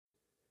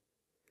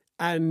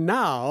And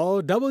now,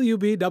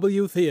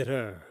 WBW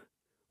Theater.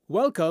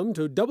 Welcome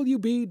to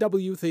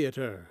WBW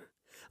Theater.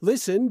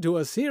 Listen to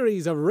a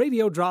series of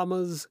radio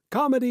dramas,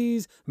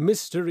 comedies,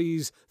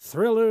 mysteries,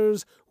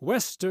 thrillers,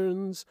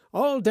 westerns,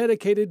 all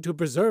dedicated to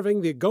preserving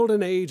the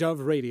golden age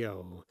of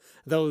radio.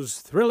 Those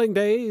thrilling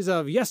days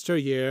of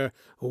yesteryear,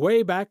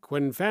 way back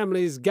when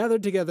families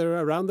gathered together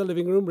around the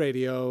living room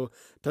radio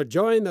to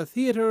join the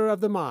theater of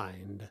the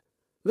mind.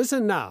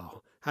 Listen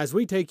now as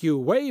we take you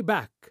way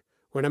back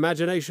when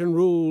imagination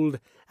ruled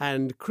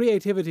and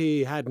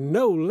creativity had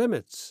no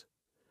limits.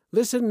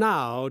 Listen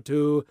now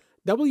to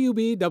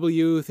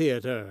WBW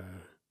Theater.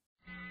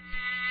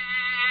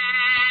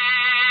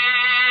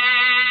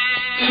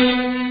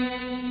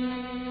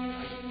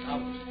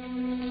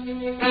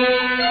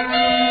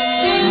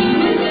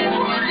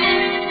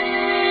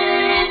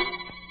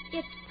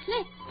 It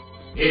clicks.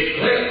 It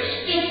clicks.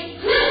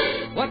 It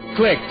clicks. What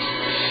clicks?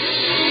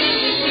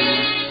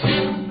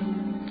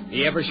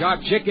 The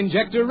Eversharp Chick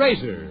Injector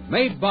Razor,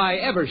 made by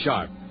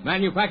Eversharp,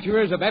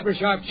 manufacturers of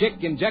Eversharp Chick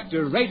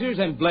Injector razors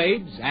and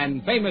blades,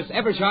 and famous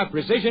Eversharp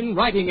Precision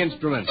writing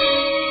instruments.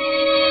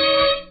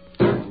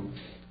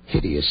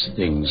 Hideous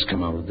things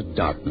come out of the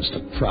darkness to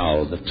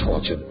prowl the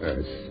tortured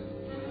earth.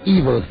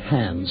 Evil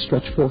hands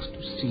stretch forth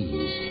to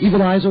seize.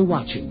 Evil eyes are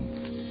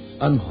watching.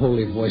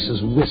 Unholy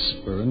voices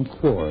whisper and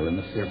quarrel in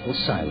the fearful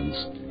silence.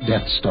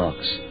 Death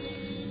stalks.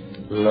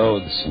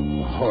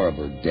 Loathsome,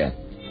 horrible death.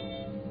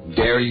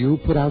 Dare you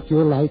put out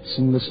your lights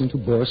and listen to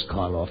Boris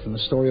Karloff in a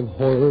story of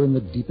horror in the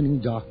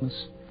deepening darkness?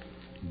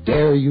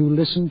 Dare you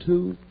listen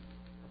to...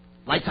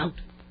 Lights Out!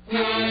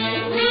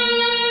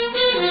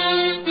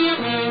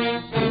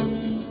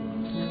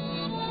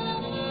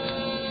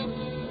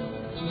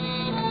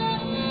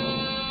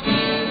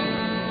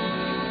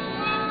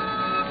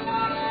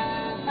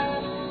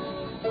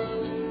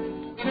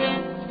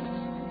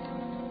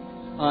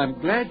 I'm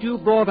glad you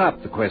brought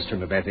up the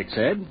question of ethics,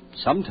 Ed.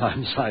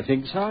 Sometimes I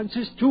think science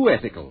is too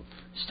ethical.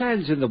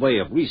 Stands in the way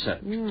of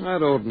research. I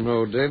don't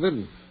know,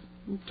 David.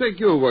 Take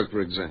your work, for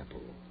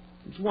example.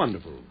 It's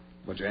wonderful,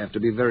 but you have to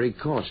be very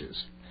cautious.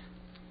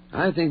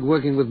 I think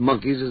working with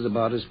monkeys is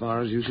about as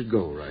far as you should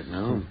go right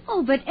now.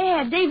 Oh, but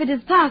Ed, David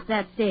is past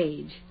that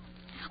stage.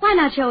 Why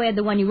not show Ed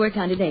the one you worked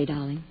on today,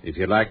 darling? If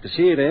you'd like to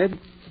see it, Ed,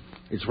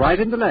 it's right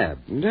in the lab.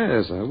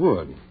 Yes, I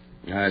would.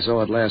 I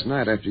saw it last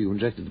night after you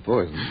injected the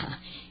poison.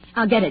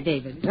 I'll get it,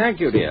 David.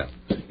 Thank you, dear.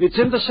 It's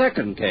in the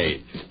second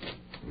cage.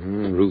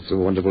 Ruth's a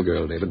wonderful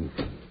girl, David.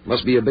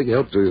 Must be a big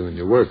help to you in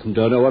your work.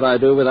 Don't know what I'd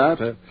do without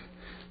her.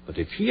 But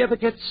if she ever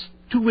gets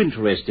too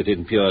interested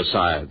in pure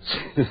science,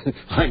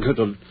 I'm going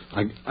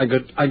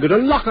to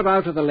lock her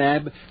out of the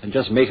lab and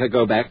just make her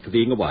go back to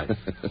being a wife.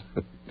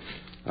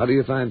 How do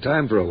you find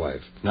time for a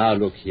wife? Now,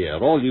 look here.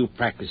 All you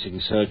practicing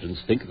surgeons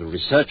think the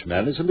research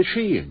man is a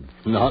machine.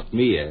 Not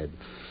me, Ed.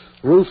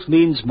 Ruth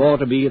means more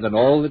to me than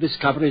all the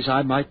discoveries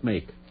I might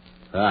make.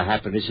 Her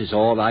happiness is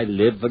all I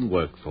live and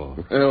work for.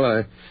 Well,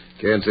 I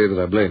can't say that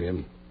I blame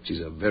you. She's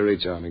a very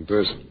charming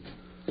person.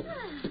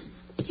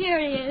 Here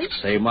he is.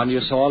 Same one you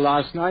saw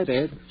last night,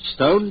 Ed.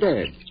 Stone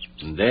dead.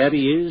 And there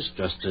he is,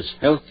 just as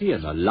healthy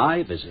and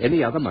alive as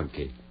any other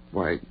monkey.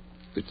 Why,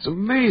 it's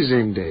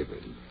amazing,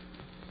 David.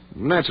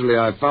 Naturally,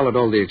 I've followed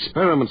all the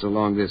experiments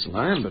along this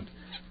line, but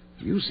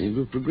you seem to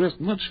have progressed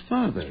much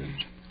farther.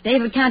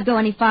 David can't go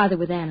any farther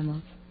with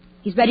animals.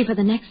 He's ready for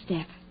the next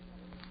step.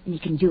 And he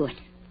can do it.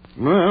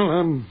 Well,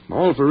 I'm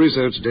all for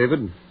research,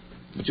 David.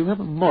 But you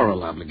have a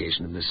moral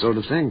obligation in this sort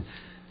of thing.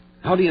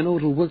 How do you know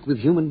it'll work with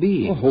human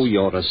beings? Oh,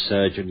 you're a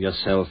surgeon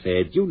yourself,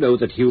 Ed. You know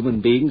that human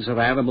beings are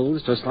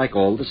animals, just like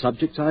all the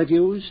subjects I've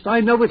used.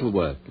 I know it'll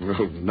work.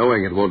 Well,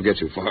 knowing it won't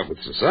get you far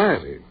with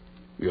society.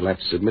 You'll have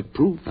to submit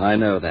proof. I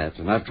know that,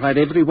 and I've tried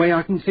every way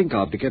I can think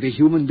of to get a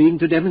human being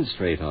to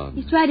demonstrate on.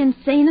 He's tried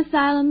insane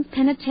asylums,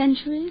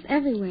 penitentiaries,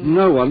 everywhere.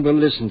 No one will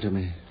listen to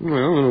me.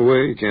 Well, in a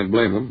way, you can't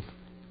blame him.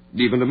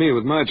 Even to me,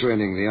 with my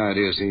training, the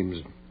idea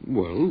seems,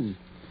 well,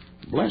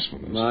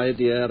 blasphemous. My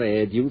dear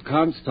Ed, you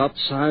can't stop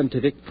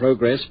scientific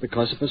progress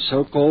because of a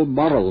so-called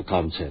moral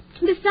concept.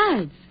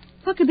 Besides,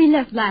 what could be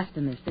less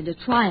blasphemous than to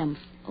triumph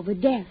over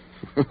death?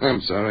 I'm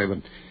sorry,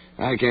 but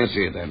I can't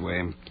see it that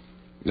way.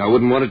 I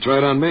wouldn't want to try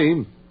it on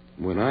me.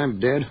 When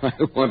I'm dead, I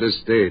want to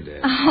stay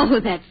dead.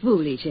 Oh, that's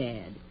foolish,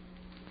 Ed.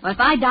 Well, if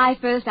I die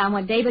first, I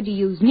want David to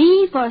use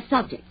me for a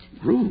subject.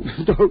 Ruth.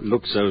 Don't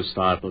look so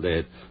startled,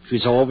 Ed.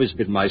 She's always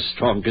been my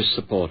strongest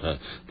supporter,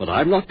 but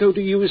I'm not going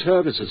to use her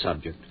as a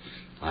subject.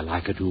 I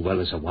like her too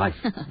well as a wife.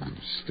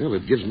 Still,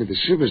 it gives me the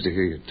shivers to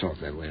hear you talk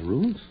that way,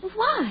 Ruth.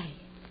 Why?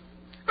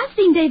 I've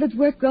seen David's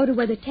work grow to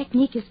where the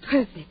technique is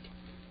perfect.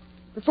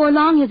 Before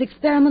long, his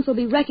experiments will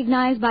be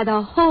recognized by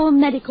the whole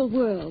medical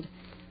world.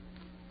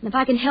 And if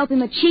I can help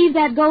him achieve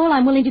that goal,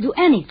 I'm willing to do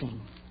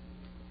anything.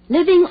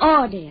 Living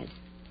or dead.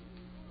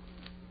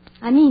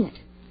 I mean it.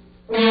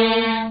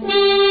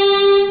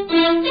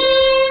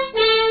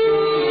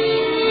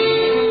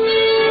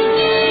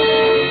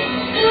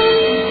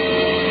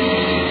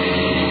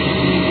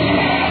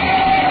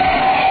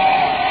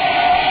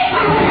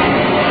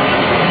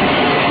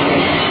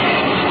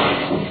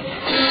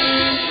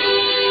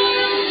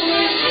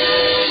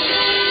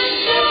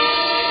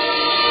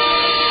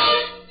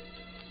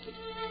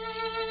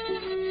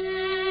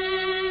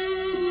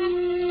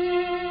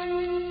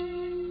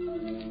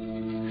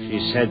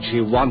 said she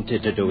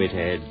wanted to do it,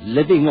 Ed,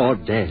 living or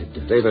dead.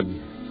 David,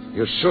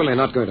 you're surely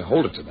not going to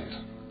hold her to that.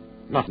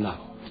 Not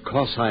now. Of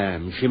course I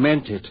am. She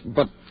meant it.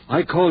 But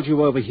I called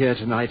you over here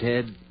tonight,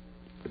 Ed,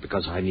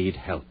 because I need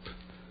help.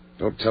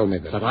 don't tell me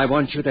that. But I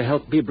want you to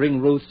help me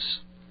bring Ruth's...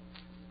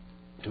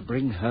 To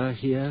bring her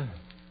here?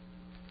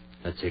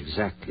 That's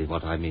exactly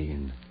what I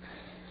mean.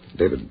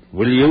 David.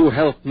 Will you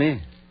help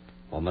me?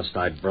 Or must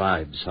I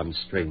bribe some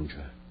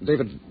stranger?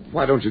 David,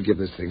 why don't you give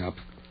this thing up?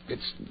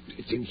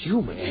 It's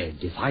inhuman. Ed,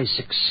 if I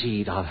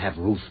succeed, I'll have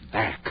Ruth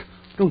back.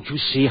 Don't you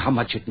see how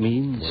much it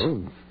means?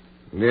 Well,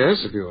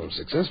 yes, if you're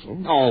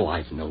successful. Oh,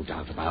 I've no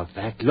doubt about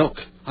that. Look,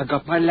 I've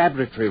got my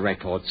laboratory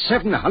record.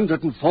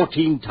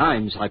 714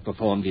 times I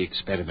performed the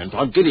experiment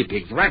on guinea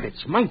pigs,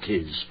 rabbits,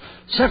 monkeys.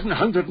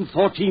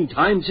 714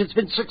 times it's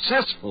been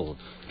successful.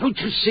 Don't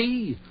you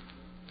see?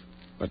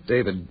 But,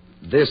 David,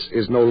 this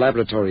is no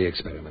laboratory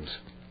experiment.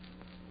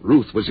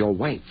 Ruth was your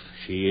wife.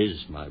 She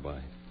is my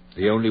wife.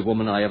 The only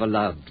woman I ever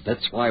loved.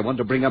 That's why I want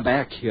to bring her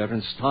back here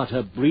and start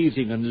her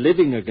breathing and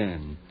living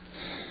again.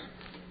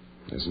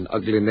 There's an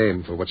ugly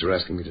name for what you're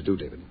asking me to do,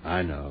 David.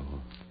 I know.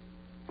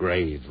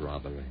 Grave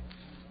robbery.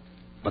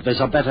 But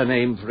there's a better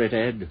name for it,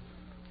 Ed.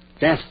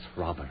 Death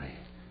robbery.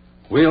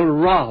 We'll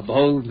rob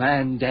old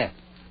man Death.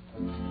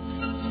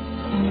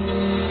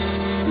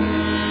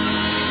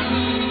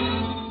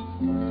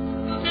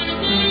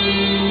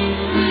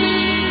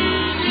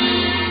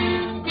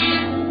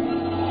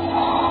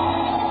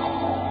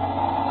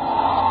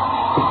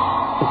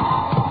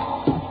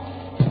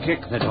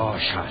 Kick the door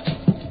shut.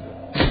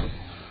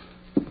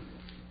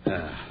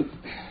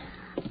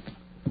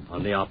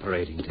 On the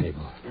operating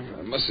table.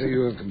 I must say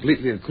you are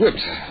completely equipped.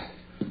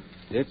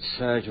 It's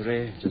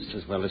surgery just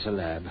as well as a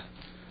lab.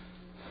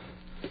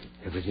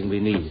 Everything we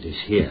need is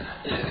here.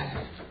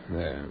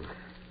 There.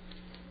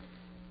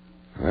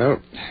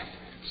 Well,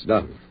 it's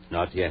done.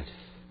 Not yet.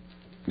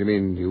 You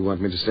mean you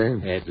want me to stay?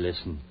 Ed,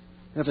 listen.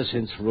 Ever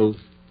since Ruth...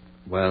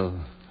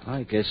 Well,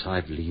 I guess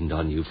I've leaned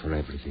on you for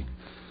everything.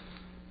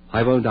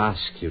 I won't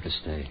ask you to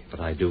stay, but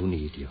I do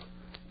need you.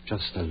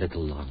 Just a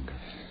little longer.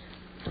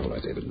 All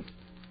right, David.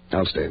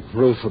 I'll stay.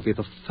 Ruth will be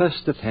the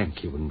first to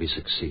thank you when we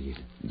succeed.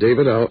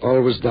 David, I'll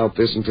always doubt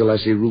this until I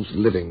see Ruth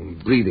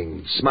living,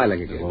 breathing,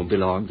 smiling again. It won't be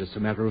long, just a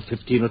matter of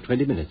 15 or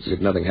 20 minutes. If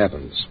nothing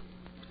happens.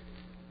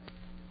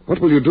 What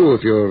will you do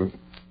if your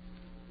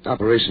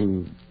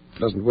operation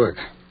doesn't work?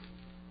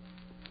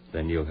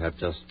 Then you'll have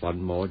just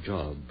one more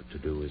job to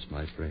do as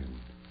my friend.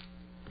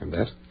 And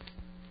that?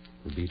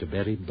 Will be to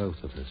bury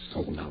both of us.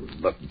 Oh, now,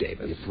 look,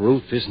 David. If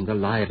Ruth isn't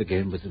alive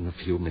again within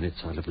a few minutes,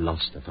 I'll have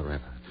lost her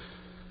forever.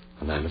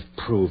 And I'll have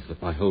proved that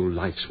my whole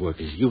life's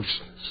work is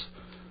useless.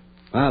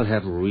 I'll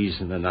have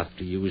reason enough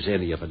to use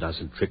any of a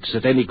dozen tricks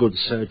that any good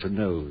surgeon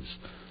knows.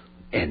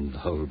 End the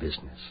whole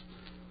business.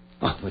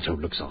 Oh, but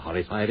don't look so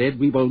horrified, Ed.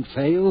 We won't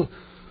fail.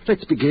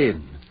 Let's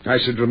begin. I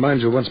should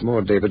remind you once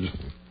more, David,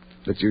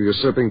 that you're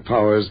usurping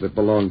powers that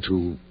belong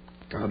to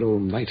God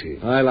Almighty.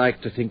 I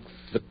like to think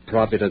that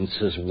Providence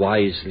has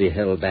wisely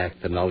held back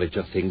the knowledge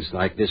of things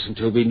like this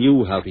until we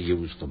knew how to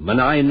use them, and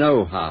I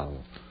know how.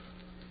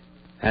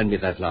 Hand me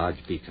that large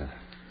beaker.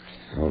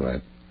 All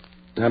right.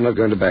 I'm not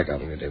going to back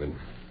out on you, David.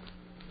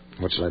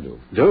 What shall I do?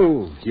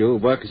 Do. You'll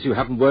work as you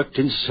haven't worked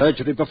in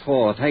surgery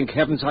before. Thank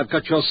heavens I've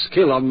got your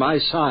skill on my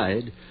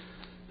side.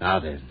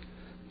 Now then,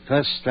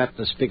 first strap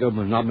the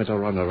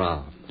sphygmomanometer on her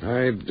arm.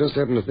 I just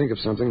happened to think of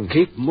something.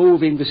 Keep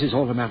moving. This is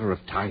all a matter of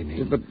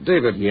timing. But,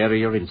 David... Here are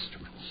your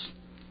instruments.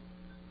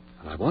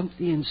 And I want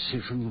the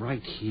incision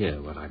right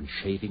here where I'm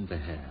shaving the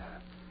hair.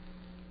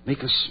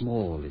 Make a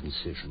small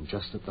incision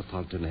just at the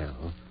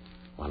fontanelle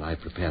while I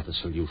prepare the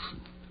solution.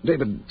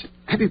 David,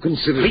 have you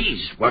considered...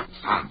 Please, work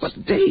fast.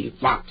 But, Dave...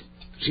 What?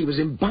 She was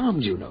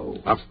embalmed, you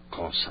know. Of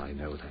course I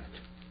know that.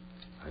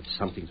 I've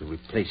something to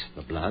replace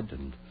the blood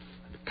and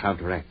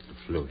counteract the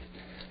fluid.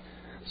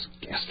 It's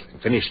ghastly.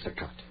 Finish the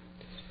cut.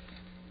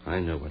 I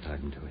know what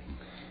I'm doing.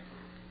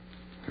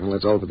 Well,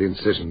 that's all for the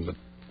incision, but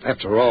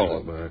after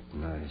all... Work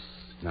nice.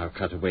 Now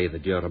cut away the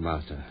dura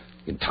mater.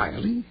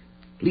 Entirely?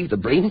 Leave the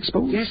brain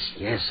exposed?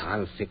 Yes,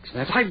 I'll fix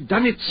that. I've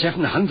done it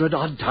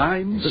 700-odd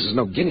times. This is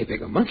no guinea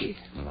pig or monkey.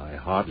 Well, I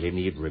hardly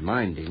need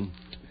reminding.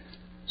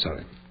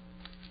 Sorry.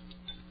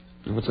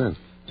 What's that?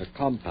 A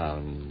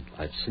compound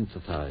I've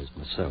synthesized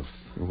myself.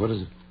 What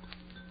is it?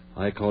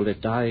 I call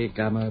it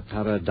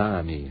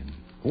digamma-paradamine.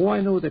 Oh,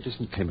 I know that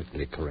isn't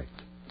chemically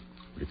correct,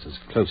 but it's as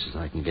close as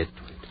I can get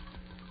to it.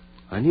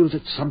 I knew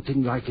that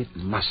something like it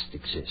must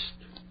exist.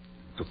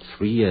 It took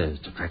 3 years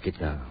to track it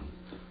down.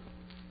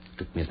 It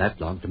took me that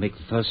long to make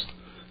the first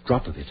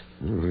drop of it.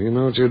 Oh, you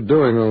know what you're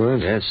doing, all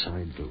right. Yes,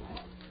 I do.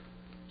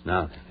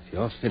 Now then, if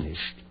you're finished,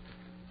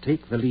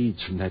 take the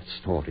leads from that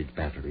storage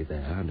battery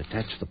there and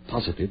attach the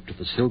positive to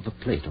the silver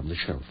plate on the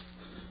shelf.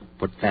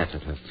 Put that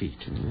at her feet.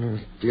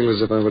 I feel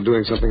as if I were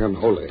doing something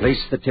unholy.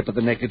 Place the tip of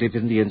the negative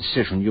in the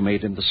incision you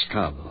made in the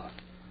skull.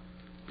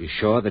 Be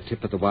sure the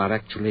tip of the wire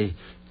actually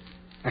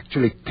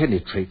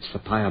penetrates the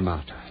pia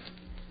mater.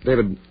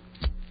 David,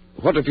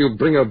 what if you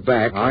bring her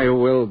back? I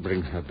will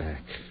bring her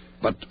back.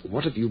 But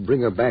what if you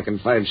bring her back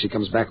and find she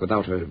comes back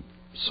without her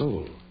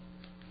Soul.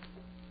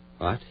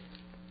 What?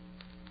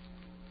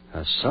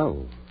 A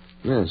soul?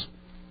 Yes.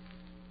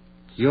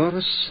 You're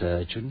a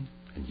surgeon,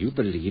 and you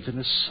believe in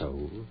a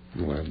soul?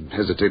 Well, I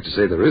hesitate to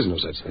say there is no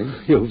such thing.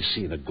 You've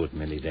seen a good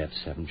many deaths,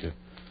 haven't you?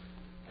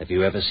 Have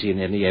you ever seen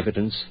any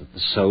evidence that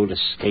the soul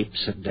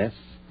escapes at death?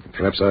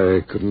 Perhaps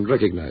I couldn't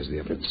recognize the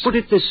evidence. Put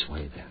it this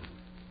way, then.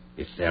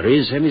 If there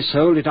is any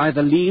soul, it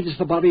either leaves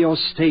the body or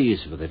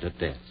stays with it at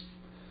death.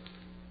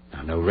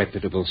 Now, no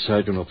reputable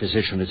surgeon or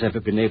physician has ever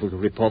been able to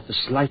report the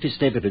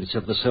slightest evidence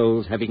of the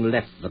soul's having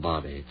left the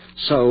body.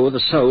 So,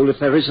 the soul, if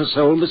there is a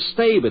soul, must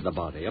stay with the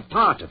body, a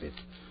part of it.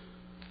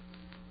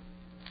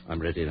 I'm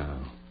ready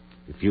now,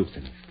 if you've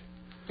finished.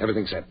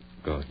 Everything set.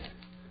 Good.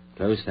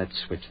 Close that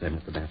switch, then,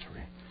 at the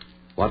battery.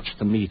 Watch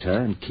the meter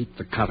and keep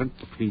the current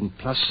between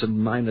plus and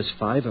minus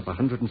 5 of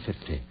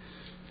 150.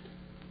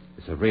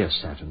 There's a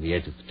rheostat on the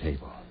edge of the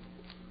table.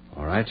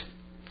 All right?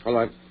 All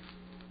right.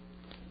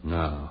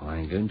 Now,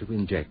 I'm going to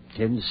inject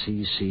 10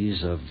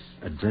 cc's of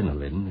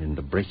adrenaline in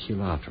the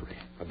brachial artery.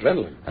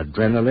 Adrenaline?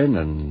 Adrenaline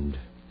and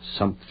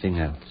something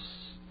else.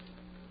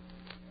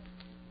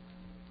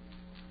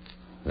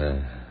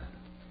 There.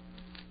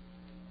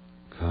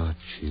 God,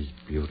 she's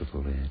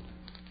beautiful, Ed.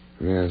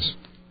 Yes.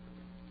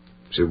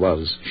 She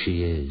was.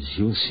 She is.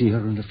 You'll see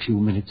her in a few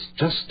minutes,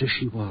 just as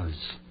she was.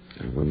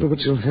 I wonder what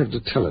you'll have to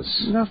tell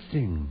us.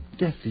 Nothing.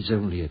 Death is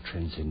only a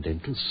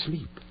transcendental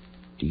sleep.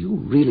 Do you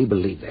really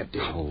believe that,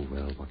 dear? Oh,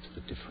 well, what's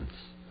the difference?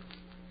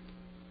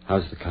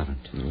 How's the current?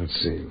 Let's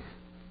see.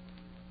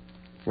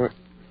 What?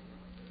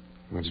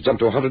 Well, it's jumped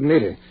to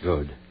 180.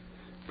 Good.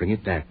 Bring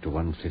it back to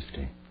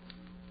 150.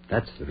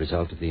 That's the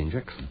result of the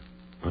injection.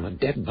 On a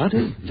dead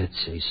body?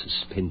 Let's say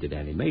suspended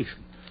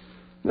animation.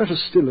 There are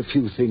still a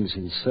few things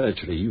in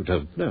surgery you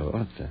don't know,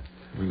 aren't there?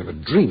 I never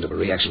dreamed of a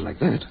reaction like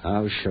that.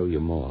 I'll show you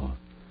more.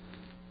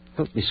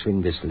 Help me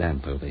swing this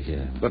lamp over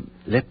here. But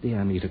let the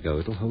ammeter go.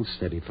 It'll hold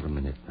steady for a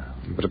minute now.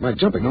 But it might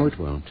jump again. No, it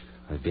won't.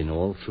 I've been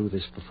all through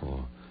this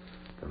before.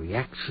 The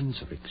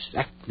reactions are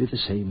exactly the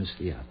same as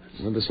the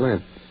others. Well, this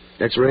lamp.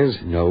 X-rays?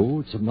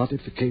 No, it's a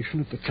modification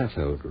of the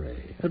cathode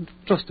ray. And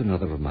just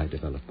another of my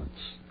developments.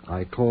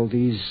 I call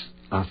these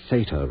are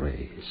theta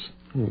rays.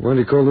 Why do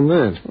you call them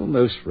that? Well,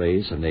 most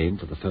rays are named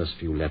for the first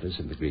few letters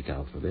in the Greek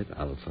alphabet.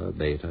 Alpha,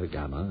 beta,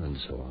 gamma, and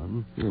so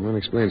on. Well, one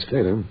explains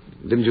theta.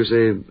 Didn't you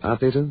say a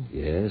theta?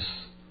 Yes.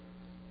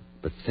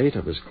 But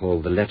theta was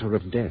called the letter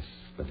of death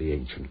by the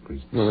ancient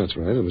Greeks. Well, that's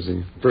right. It was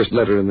the first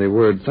letter in the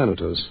word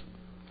thanatos.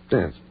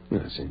 Death.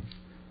 Yeah, I see.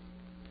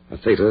 A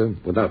theta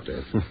without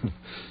death.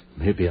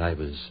 Maybe I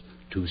was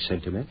too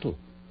sentimental.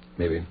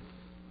 Maybe.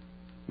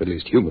 At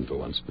least human for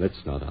once.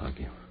 Let's not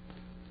argue.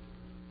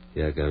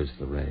 Here goes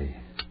the ray.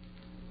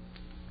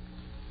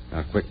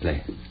 Now,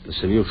 quickly, the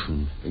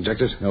solution. Inject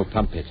it? No,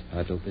 pump it.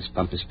 I built this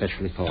pump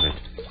especially for it.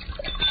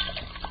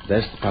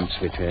 There's the pump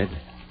switch, Ed.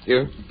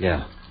 Here?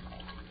 Yeah.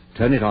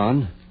 Turn it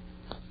on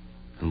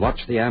and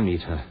watch the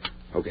ammeter.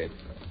 Okay.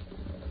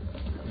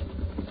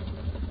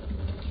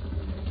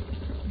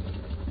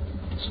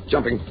 It's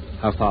jumping.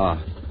 How far?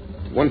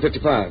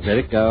 155. Let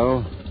it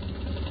go.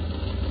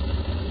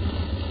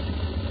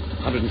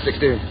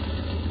 160.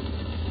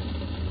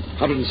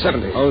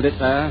 170. Hold it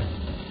there.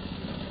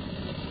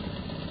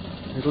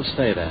 It'll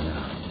stay there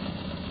now.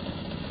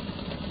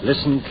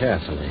 Listen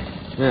carefully.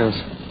 Yes.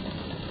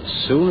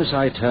 As soon as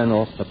I turn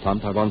off the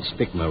pump, I want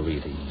sphygma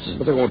readings.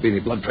 But there won't be any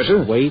blood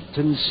pressure. Wait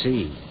and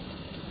see.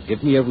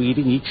 Give me a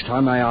reading each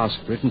time I ask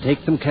for it and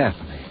take them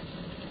carefully.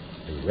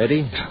 Are you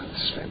ready?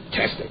 This is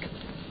fantastic.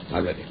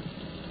 I'm ready.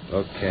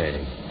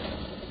 Okay.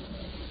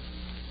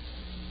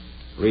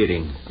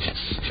 Reading.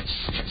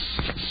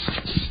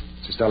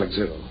 Systolic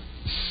 0.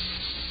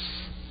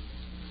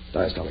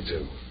 Diastolic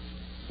 0.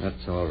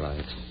 That's all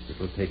right. It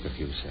will take a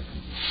few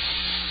seconds.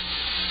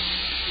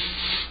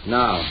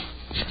 Now.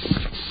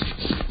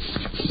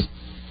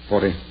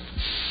 40.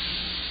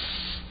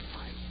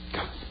 My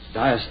God.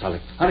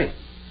 Diastolic. Hurry.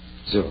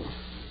 0.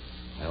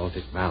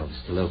 Aortic valve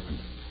still open.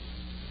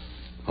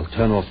 I'll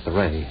turn off the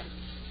ray.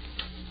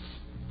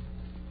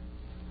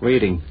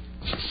 Reading.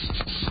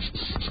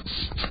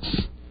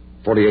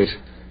 48.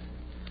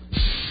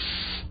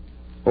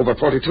 Over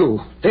 42.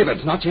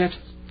 David. Not yet.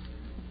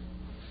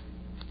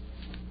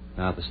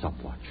 Now the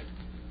stopwatch.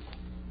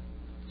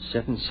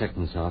 7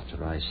 seconds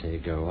after I say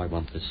go, I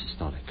want the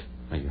systolic.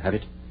 Now you have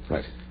it?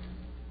 Right.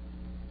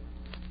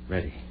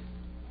 Ready.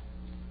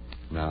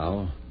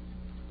 Now,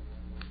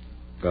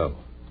 go.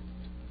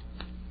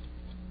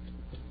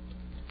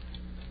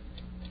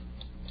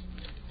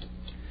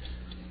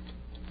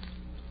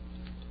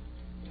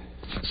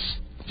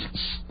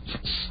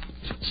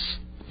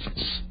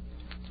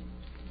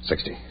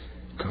 $60.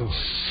 Good.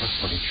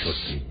 Just what it should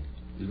be.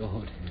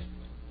 Lord,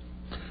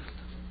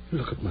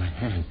 look at my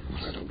hand.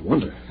 I don't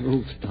wonder.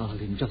 Oh,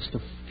 darling, just a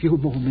few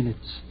more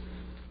minutes.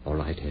 All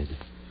right, Ed.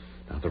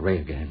 Now the ray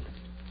again.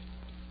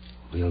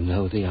 We'll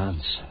know the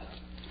answer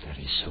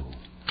very soon.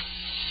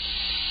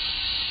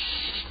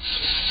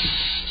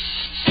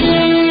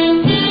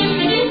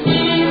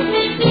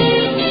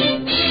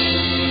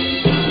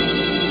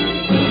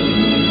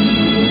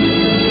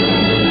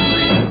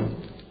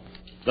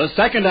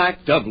 second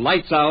act of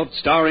Lights Out,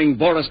 starring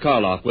Boris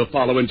Karloff, will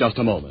follow in just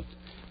a moment.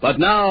 But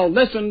now,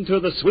 listen to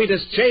the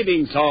sweetest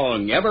shaving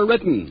song ever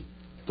written.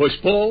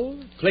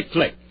 Push-pull,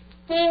 click-click.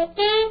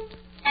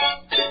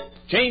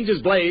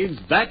 Changes blades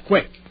that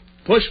quick.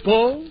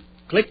 Push-pull,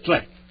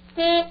 click-click.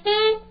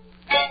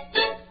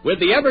 With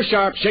the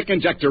Eversharp Schick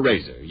Injector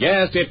Razor,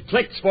 yes, it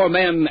clicks for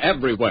men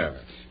everywhere.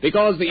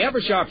 Because the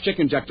Eversharp Schick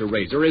Injector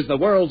Razor is the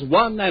world's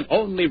one and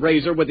only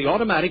razor with the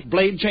automatic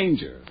blade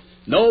changer.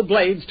 No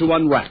blades to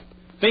unwrap.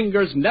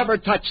 Fingers never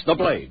touch the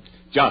blade.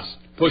 Just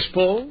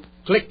push-pull,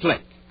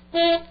 click-click.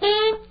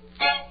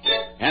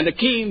 And a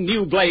keen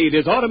new blade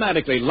is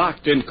automatically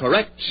locked in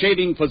correct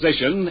shaving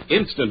position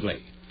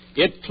instantly.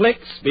 It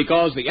clicks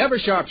because the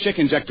Eversharp Schick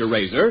Injector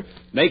Razor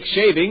makes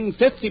shaving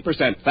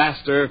 50%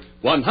 faster,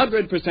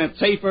 100%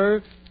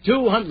 safer,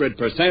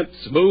 200%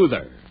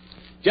 smoother.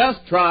 Just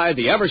try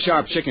the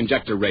Eversharp Schick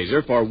Injector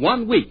Razor for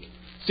 1 week.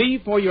 See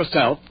for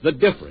yourself the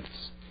difference.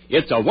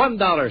 It's a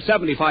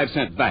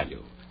 $1.75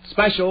 value.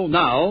 Special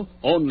now,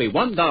 only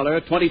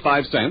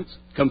 $1.25,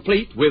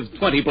 complete with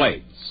 20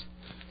 blades.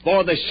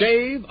 For the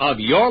shave of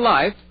your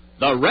life,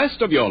 the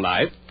rest of your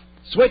life,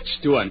 switch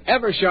to an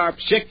Eversharp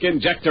Schick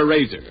Injector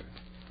Razor.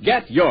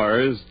 Get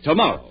yours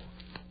tomorrow.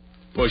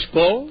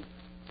 Push-pull,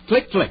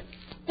 click-click.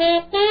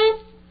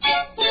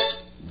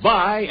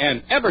 Buy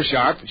an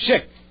Eversharp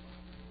Schick.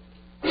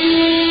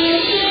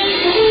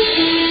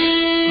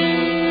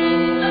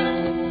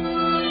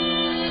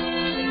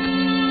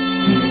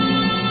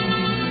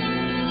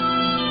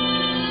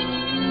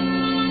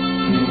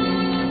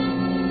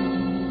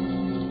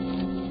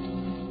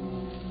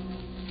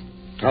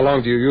 How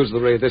long do you use the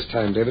ray this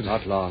time, David?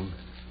 Not long.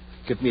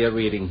 Give me a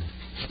reading.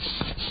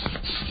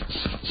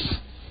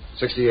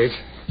 68.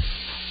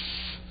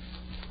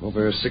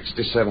 Over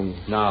 67.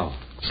 Now.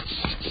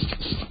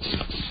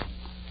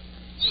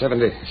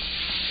 70.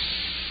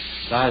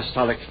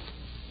 Diastolic.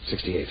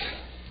 68.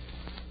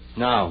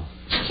 Now.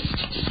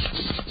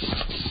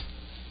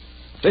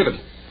 David,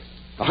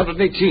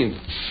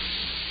 118.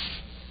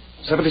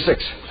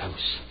 76.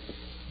 Close.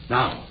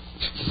 Now.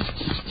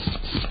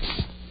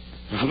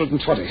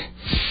 120.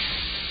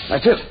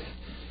 That's it.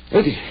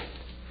 80.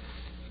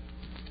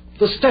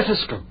 The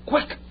stethoscope.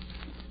 Quick.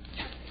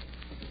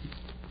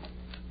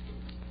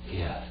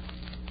 Here.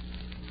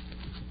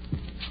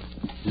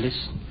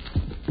 Listen.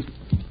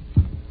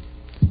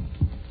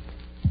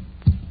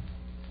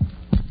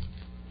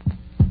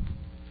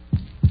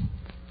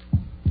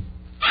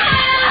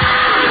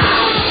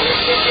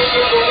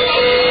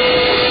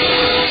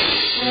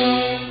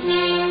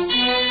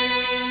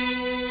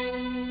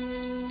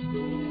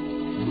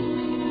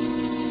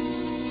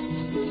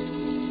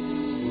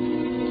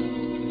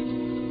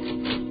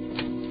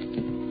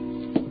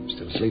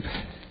 Asleep?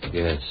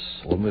 Yes,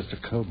 almost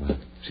a coma.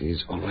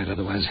 She's all right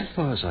otherwise? As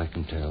far as I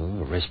can tell,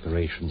 her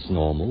respiration's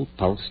normal,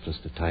 pulse just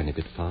a tiny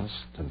bit fast,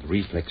 and the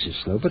reflex is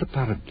slow, but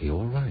apparently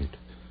all right.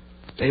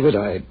 David,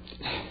 I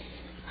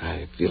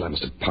feel I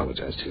must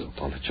apologize to you.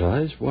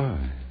 Apologize?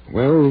 Why?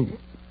 Well,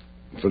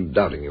 for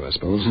doubting you, I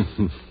suppose.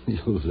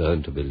 You'll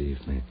learn to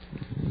believe me.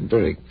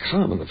 Very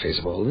calm in the face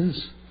of all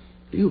this.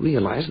 Do you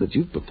realize that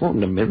you've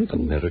performed a miracle?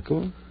 A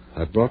miracle?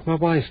 I brought my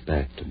wife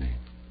back to me,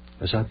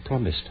 as I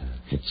promised her.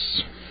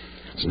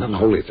 It's an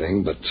unholy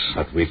thing, but...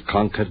 But we've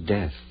conquered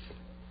death.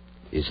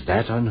 Is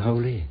that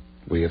unholy?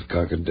 We have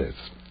conquered death.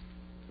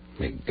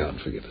 May God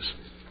forgive us.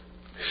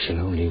 She'll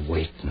only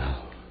wait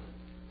now.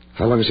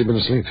 How long has she been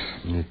asleep?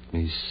 Let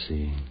me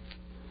see.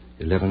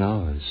 11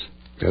 hours.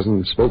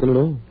 Hasn't spoken at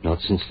all?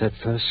 Not since that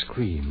first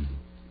scream,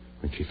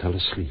 when she fell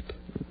asleep.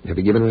 Have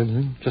you given her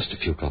anything? Just a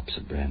few drops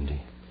of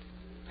brandy.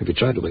 Have you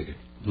tried to wake her?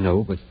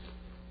 No, but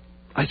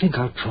I think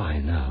I'll try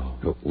now.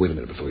 Oh, wait a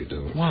minute before you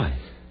do. Why?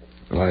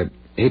 Well, I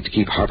hate to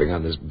keep harping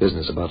on this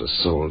business about a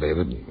soul,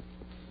 David.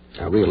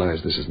 I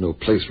realize this is no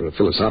place for a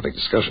philosophic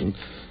discussion,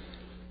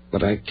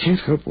 but I can't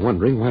help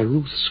wondering why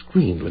Ruth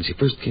screamed when she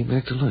first came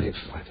back to life.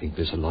 I think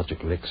there's a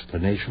logical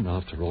explanation.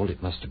 After all,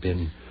 it must have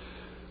been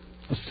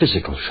a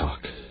physical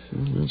shock.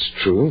 Well, that's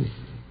true.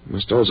 It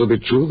must also be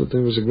true that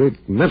there was a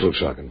great mental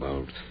shock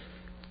involved.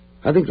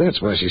 I think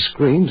that's why she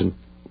screamed, and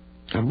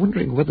I'm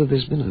wondering whether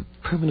there's been a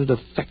permanent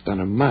effect on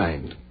her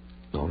mind.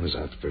 Or, as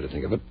I prefer to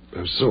think of it,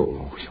 her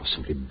soul. Oh, you're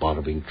simply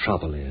borrowing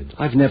trouble, Ed.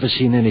 I've never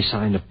seen any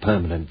sign of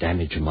permanent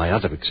damage in my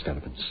other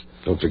experiments.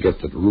 Don't forget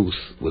that Ruth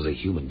was a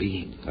human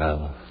being.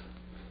 Well,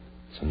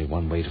 there's only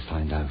one way to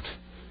find out.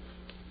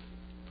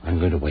 I'm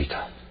going to wake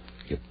her.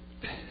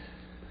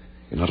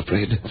 You're not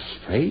afraid?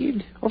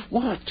 Afraid? Of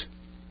what?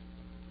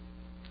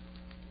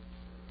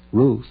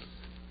 Ruth.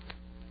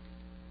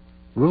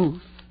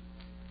 Ruth.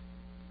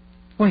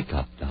 Wake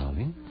up,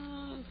 darling.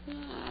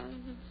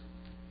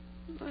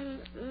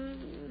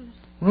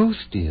 Ruth,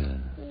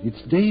 dear,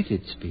 it's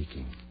David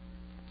speaking.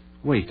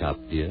 Wake up,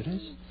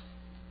 dearest.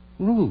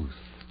 Ruth.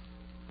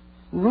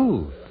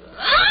 Ruth.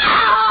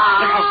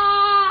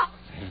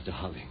 There,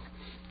 darling.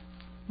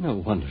 No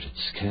wonder it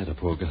scared a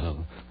poor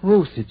girl.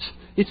 Ruth,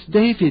 it's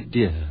David,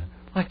 dear.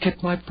 I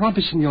kept my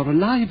promise and you're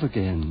alive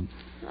again.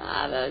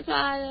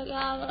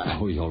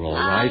 Oh, you're all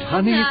right,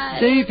 honey.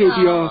 David,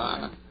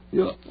 you're...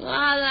 Ruth.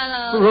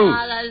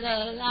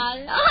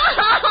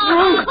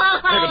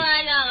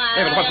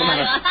 David, what's the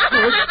matter?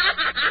 Ruth.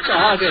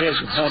 God is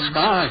her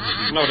mind.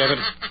 No, David.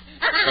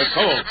 Her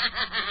soul.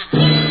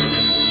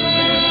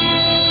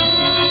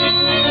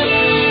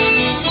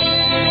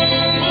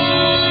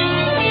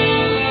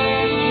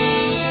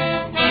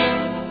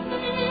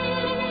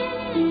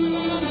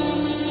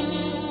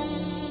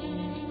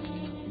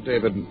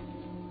 David,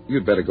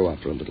 you'd better go out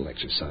for a little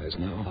exercise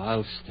now.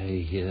 I'll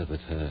stay here with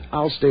her.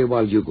 I'll stay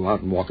while you go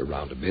out and walk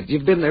around a bit.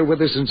 You've been there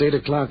with us since 8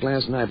 o'clock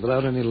last night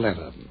without any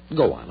let-up.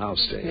 Go on, I'll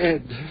stay.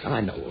 Ed.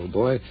 I know, old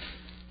boy.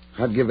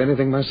 I'd give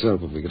anything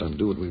myself if we could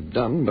undo what we've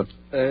done, but...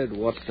 Ed,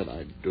 what can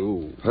I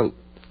do? Well,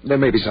 there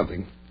may be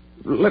something.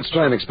 Let's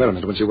try an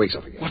experiment when she wakes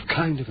up again. What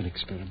kind of an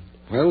experiment?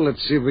 Well,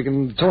 let's see if we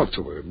can talk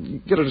to her,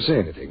 get her to say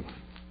anything.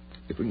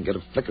 If we can get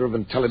a flicker of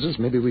intelligence,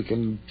 maybe we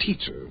can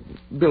teach her,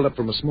 build up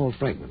from a small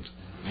fragment.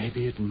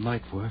 Maybe it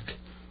might work.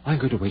 I'm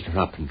going to wake her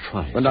up and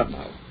try it. Well, not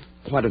now.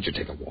 Why don't you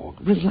take a walk?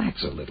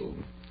 Relax a little.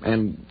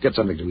 And get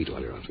something to eat while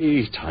you're out.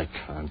 Eat? I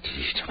can't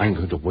eat. I'm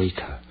going to wake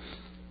her.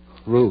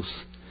 Ruth.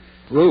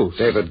 Ruth.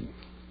 David,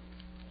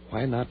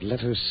 why not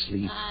let her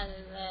sleep?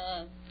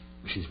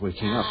 She's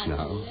waking up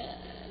now.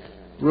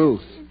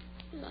 Ruth.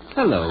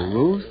 Hello,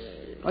 Ruth.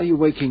 Are you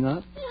waking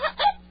up?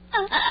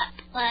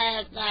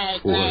 Poor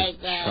child.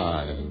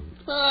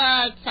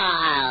 Poor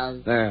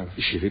child. There.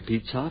 She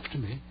repeats after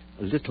me.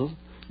 A little.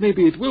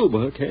 Maybe it will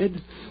work,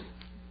 Ed.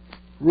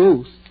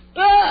 Ruth.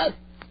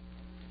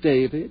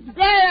 David.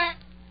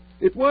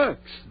 It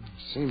works.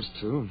 Seems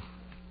to.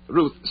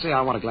 Ruth, say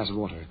I want a glass of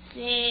water.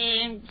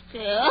 Seems to.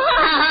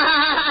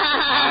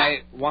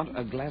 I want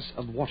a glass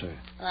of water.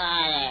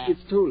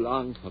 It's too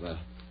long for her.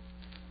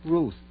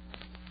 Ruth.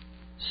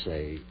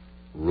 Say,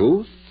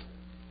 Ruth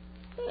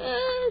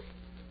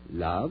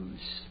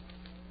loves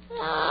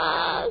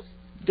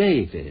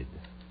David.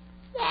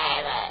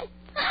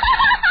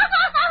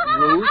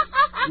 Ruth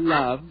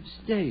loves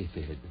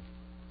David.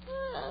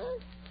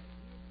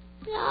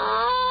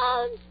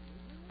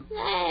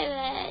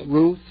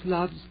 Ruth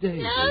loves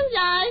David.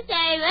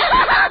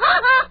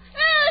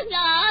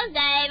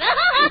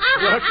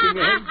 Working,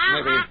 Ed?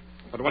 Maybe.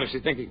 But what is she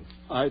thinking?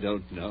 I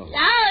don't know.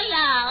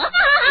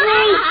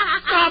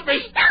 Stop it!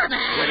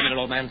 Wait a minute,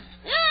 old man.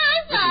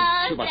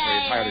 Listen, too much for you,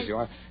 tired as you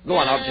are. Go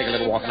on out and take a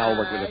little walk, and I'll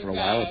work with her for a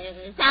while.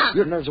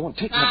 Your nerves won't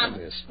take much of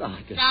this.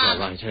 I guess you're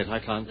right, Ed. I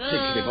can't think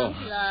anymore.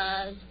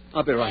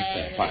 I'll be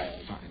right back.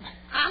 Fine.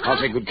 I'll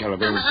take good care of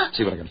her and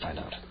see what I can find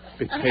out.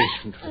 Be patient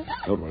with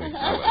her. Don't worry,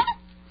 I will.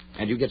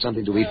 And you get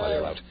something to eat while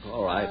you're out.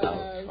 All right,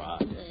 I'll try.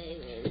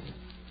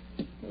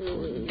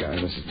 Poor guy,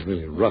 this is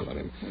really rough on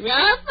him.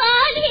 Rough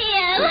on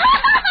him.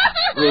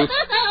 Ruth.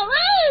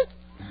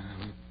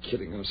 We're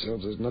kidding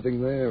ourselves. There's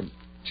nothing there.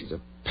 She's a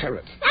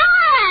parrot.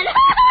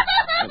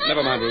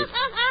 Never mind, Ruth.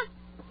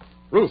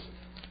 Ruth,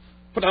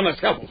 put down that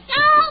scalpel.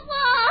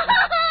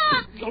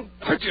 Don't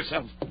hurt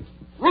yourself.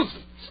 Ruth,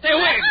 stay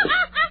away.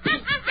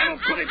 Don't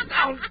put it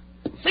down.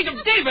 Think of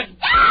David.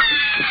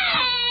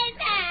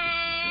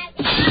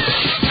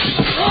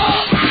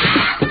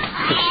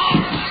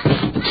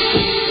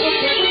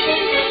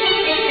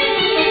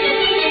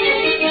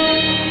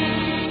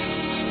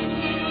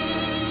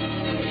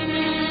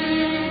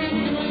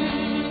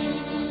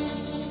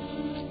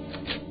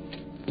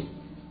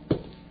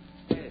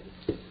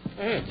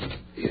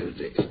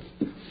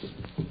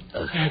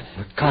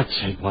 For God's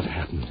sake, what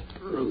happened?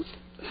 Ruth.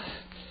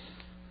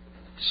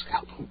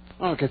 Scalpel.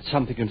 I'll get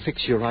something and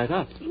fix you right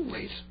up.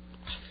 Wait.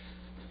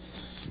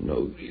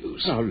 No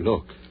use. Now,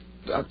 look.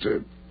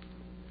 Doctor.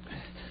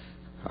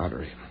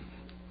 Artery.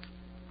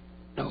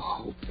 No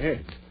hope.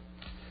 Ed.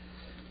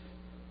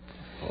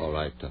 All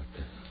right,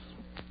 Doctor.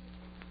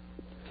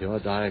 Your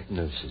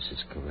diagnosis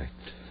is correct.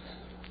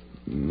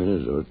 A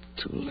minute or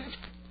two left.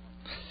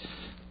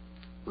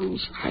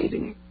 Ruth's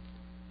hiding.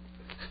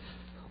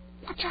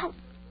 Watch out.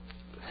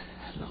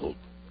 No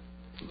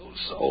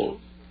soul.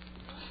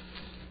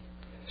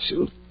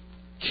 She'll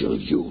kill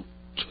you,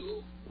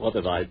 too. What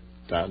have I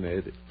done,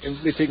 Ed?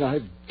 Everything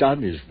I've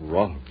done is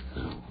wrong.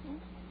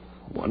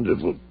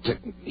 Wonderful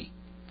technique,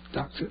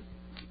 Doctor.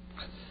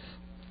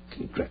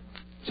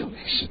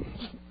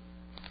 Congratulations.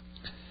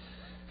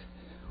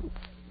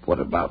 What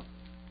about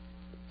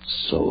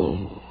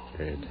soul?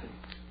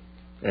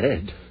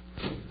 Ed.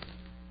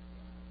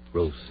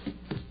 Ruth.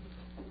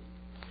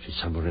 She's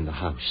somewhere in the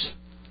house.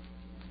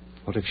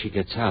 What if she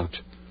gets out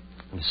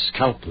and a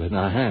scalpel in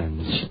her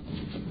hands?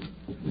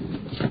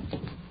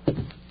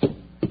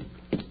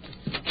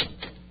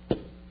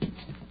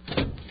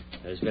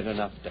 There's been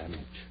enough damage.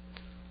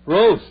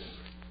 Ruth!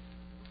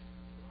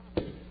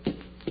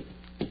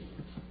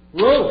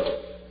 Ruth!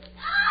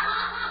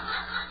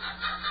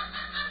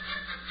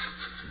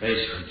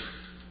 Basement.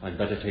 I'd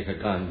better take a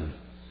gun.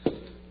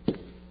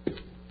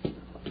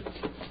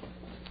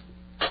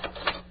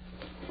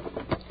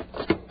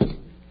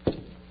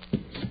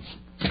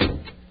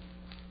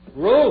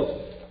 Ruth!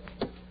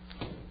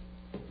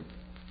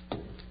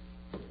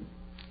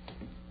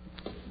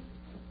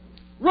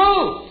 Ruth!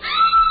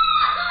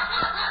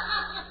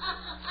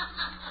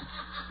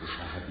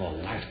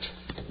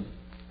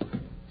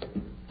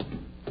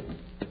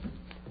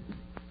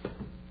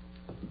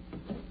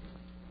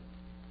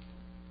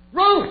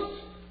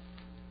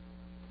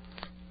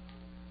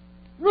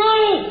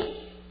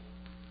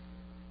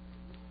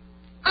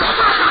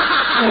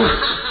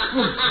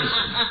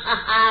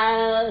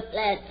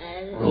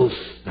 Listen. Ruth,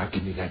 now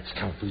give me that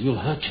scalpel. You'll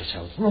hurt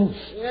yourself. Ruth.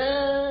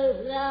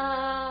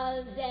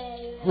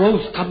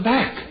 Ruth, come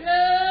back.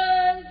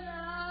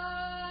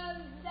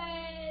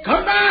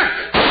 Come back!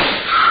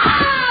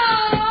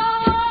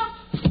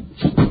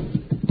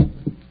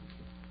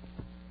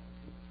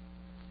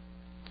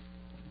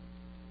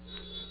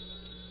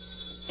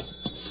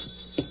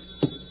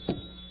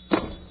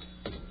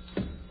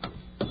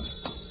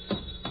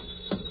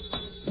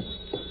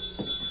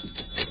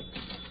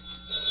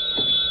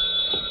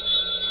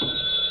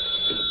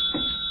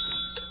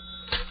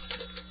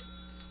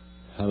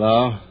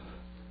 Hello?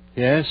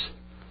 Yes?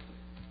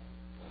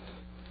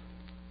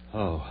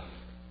 Oh.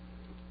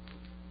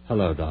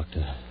 Hello,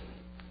 Doctor.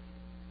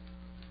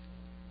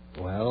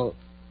 Well,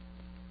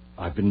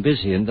 I've been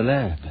busy in the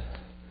lab.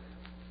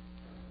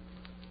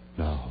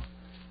 No,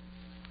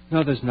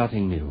 there's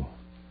nothing new.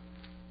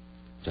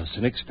 Just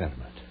an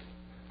experiment.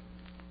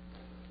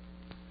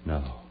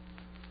 No.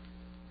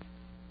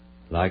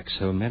 Like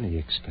so many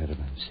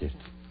experiments,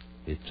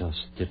 it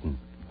just didn't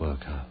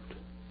work out.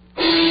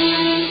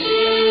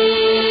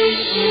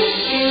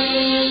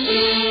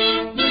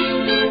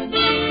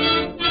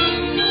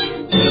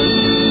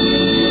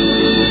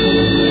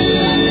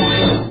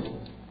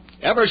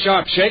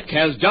 Eversharp Chick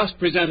has just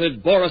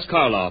presented Boris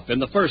Karloff in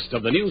the first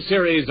of the new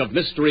series of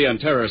mystery and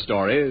terror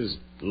stories,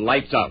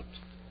 Lights Out.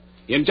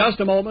 In just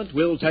a moment,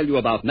 we'll tell you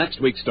about next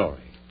week's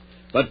story.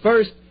 But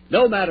first,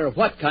 no matter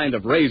what kind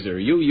of razor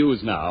you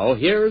use now,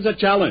 here's a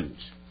challenge.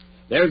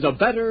 There's a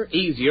better,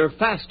 easier,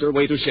 faster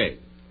way to shave.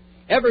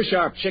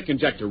 Eversharp Chick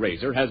Injector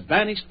Razor has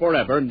banished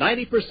forever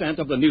 90%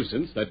 of the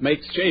nuisance that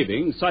makes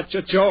shaving such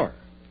a chore.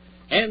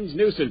 Ends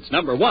nuisance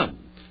number 1,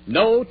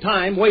 no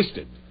time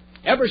wasted.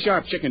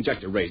 Eversharp Chick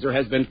Injector Razor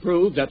has been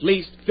proved at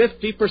least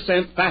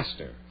 50%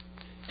 faster.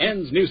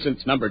 Ends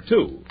nuisance number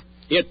 2,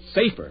 it's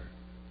safer.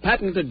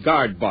 Patented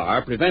guard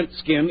bar prevents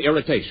skin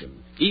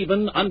irritation,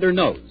 even under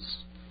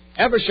nose.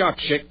 Eversharp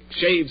Chick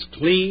shaves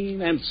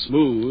clean and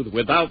smooth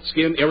without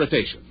skin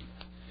irritation.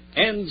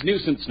 Ends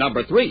nuisance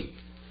number 3,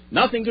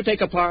 nothing to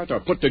take apart or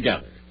put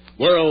together.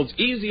 World's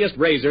easiest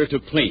razor to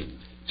clean.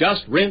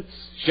 Just rinse,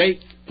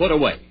 shake, put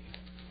away.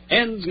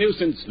 Ends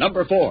nuisance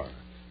number 4,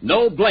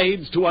 no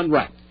blades to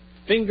unwrap.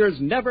 Fingers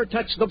never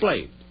touch the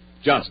blade.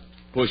 Just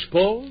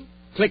push-pull,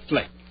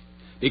 click-click.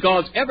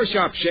 Because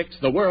Eversharp Chick's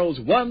the world's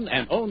one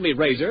and only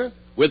razor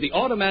with the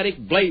automatic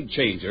blade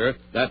changer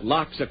that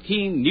locks a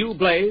keen new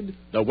blade,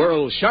 the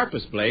world's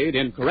sharpest blade,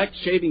 in correct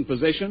shaving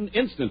position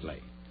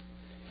instantly.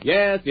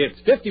 Yes, it's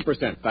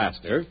 50%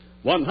 faster,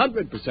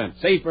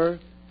 100% safer,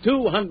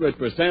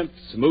 200%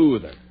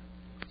 smoother.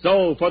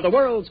 So for the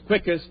world's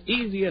quickest,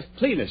 easiest,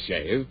 cleanest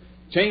shave,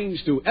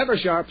 change to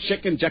Eversharp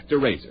Chick Injector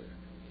Razor.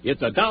 It's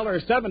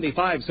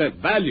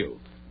 $1.75 value,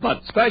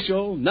 but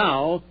special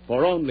now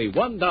for only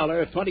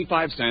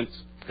 $1.25,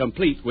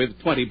 complete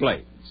with 20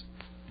 blades.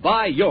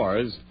 Buy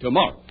yours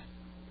tomorrow.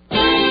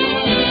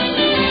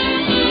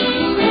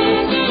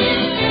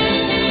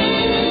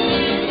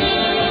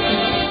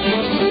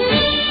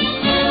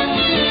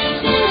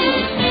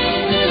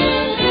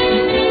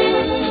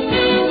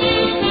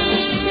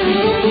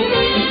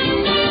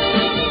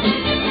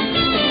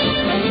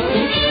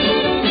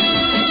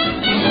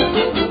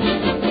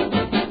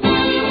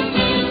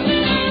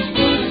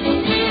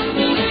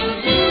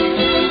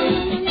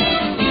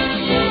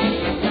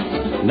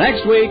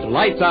 Next week,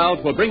 Lights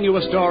Out will bring you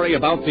a story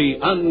about the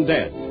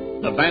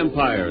undead, the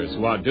vampires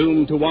who are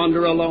doomed to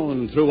wander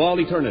alone through all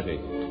eternity,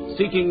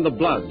 seeking the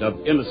blood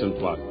of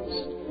innocent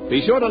ones.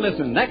 Be sure to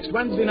listen next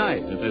Wednesday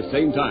night at the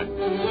same time.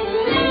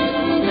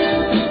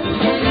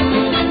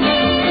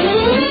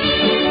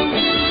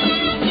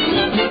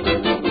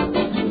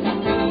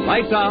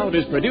 Lights Out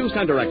is produced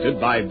and directed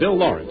by Bill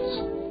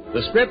Lawrence.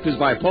 The script is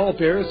by Paul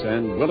Pierce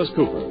and Willis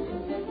Cooper.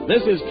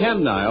 This is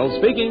Ken Niles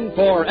speaking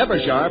for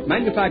Eversharp,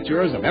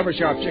 manufacturers of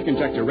Eversharp Chick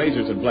Injector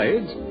razors and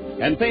blades,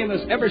 and famous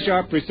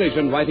Eversharp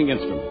precision writing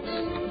instruments.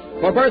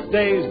 For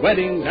birthdays,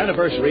 weddings,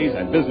 anniversaries,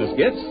 and business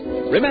gifts,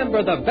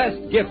 remember the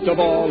best gift of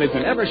all is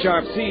an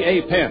Eversharp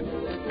CA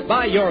pen.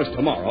 Buy yours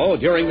tomorrow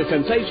during the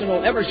sensational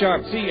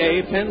Eversharp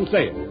CA pen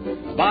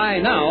sale. Buy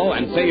now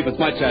and save as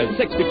much as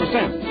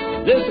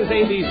 60%. This is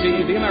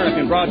ABC, the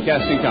American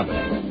Broadcasting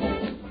Company.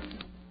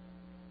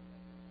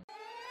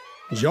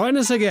 Join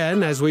us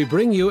again as we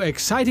bring you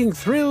exciting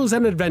thrills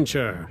and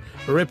adventure,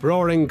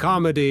 rip-roaring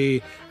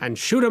comedy, and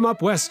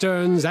shoot-'em-up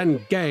westerns and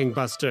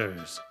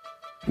gangbusters.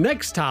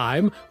 Next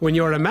time, when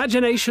your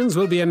imaginations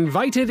will be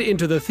invited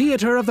into the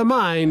theater of the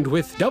mind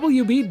with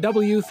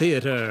WBW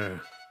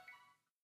Theater.